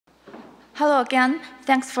Hello again.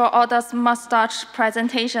 Thanks for all this mustache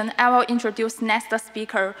presentation. I will introduce next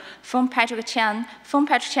speaker, Foong Chen. Foong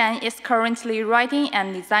Chen is currently writing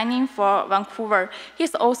and designing for Vancouver.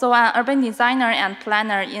 He's also an urban designer and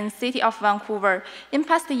planner in city of Vancouver. In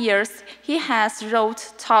past years, he has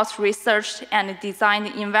wrote, taught, researched, and designed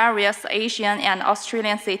in various Asian and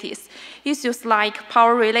Australian cities. Issues like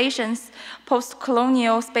power relations,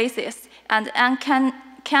 post-colonial spaces, and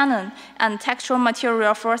canon and textual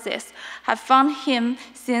material forces have found him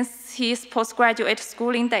since his postgraduate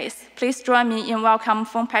schooling days. Please join me in welcoming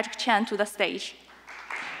Foong Chen to the stage.